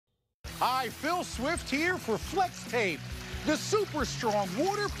Hi, Phil Swift here for Flex Tape, the super strong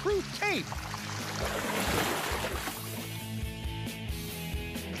waterproof tape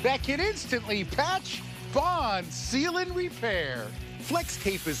that can instantly patch, bond, seal, and repair. Flex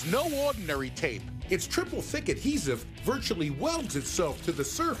Tape is no ordinary tape. Its triple thick adhesive virtually welds itself to the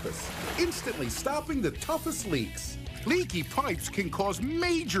surface, instantly stopping the toughest leaks. Leaky pipes can cause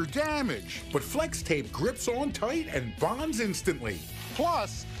major damage. But Flex Tape grips on tight and bonds instantly.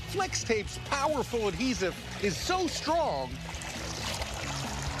 Plus, Flex Tape's powerful adhesive is so strong,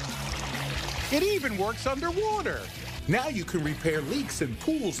 it even works underwater. Now you can repair leaks in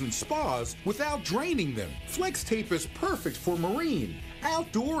pools and spas without draining them. Flex Tape is perfect for marine,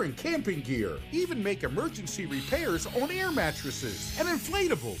 outdoor, and camping gear. Even make emergency repairs on air mattresses and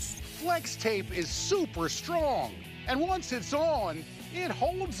inflatables. Flex Tape is super strong, and once it's on, it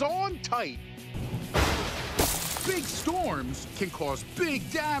holds on tight. Big storms can cause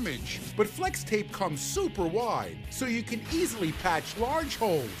big damage, But Flex Tape comes super wide, so you can easily patch large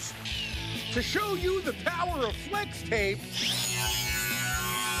holes. to show you the power of Flex Tape,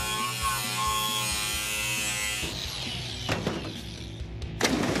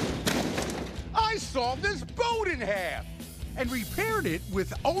 I sawed this boat in half and repaired it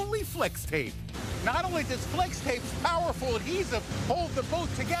with only Flex Tape. Not only does Flex Tape's powerful adhesive hold the boat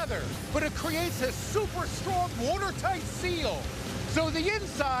together, but it creates a super strong watertight seal, so the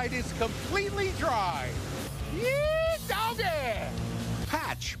inside is completely dry. Yeah, doggy!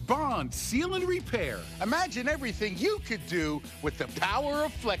 Patch, bond, seal, and repair. Imagine everything you could do with the power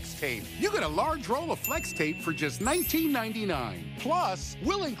of Flex Tape. You get a large roll of Flex Tape for just $19.99. Plus,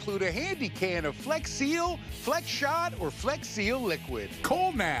 we'll include a handy can of Flex Seal, Flex Shot, or Flex Seal Liquid.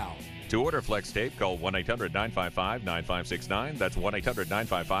 Call now. To order Flex Tape, call 1-800-955-9569. That's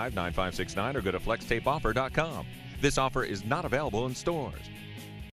 1-800-955-9569, or go to flextapeoffer.com. This offer is not available in stores.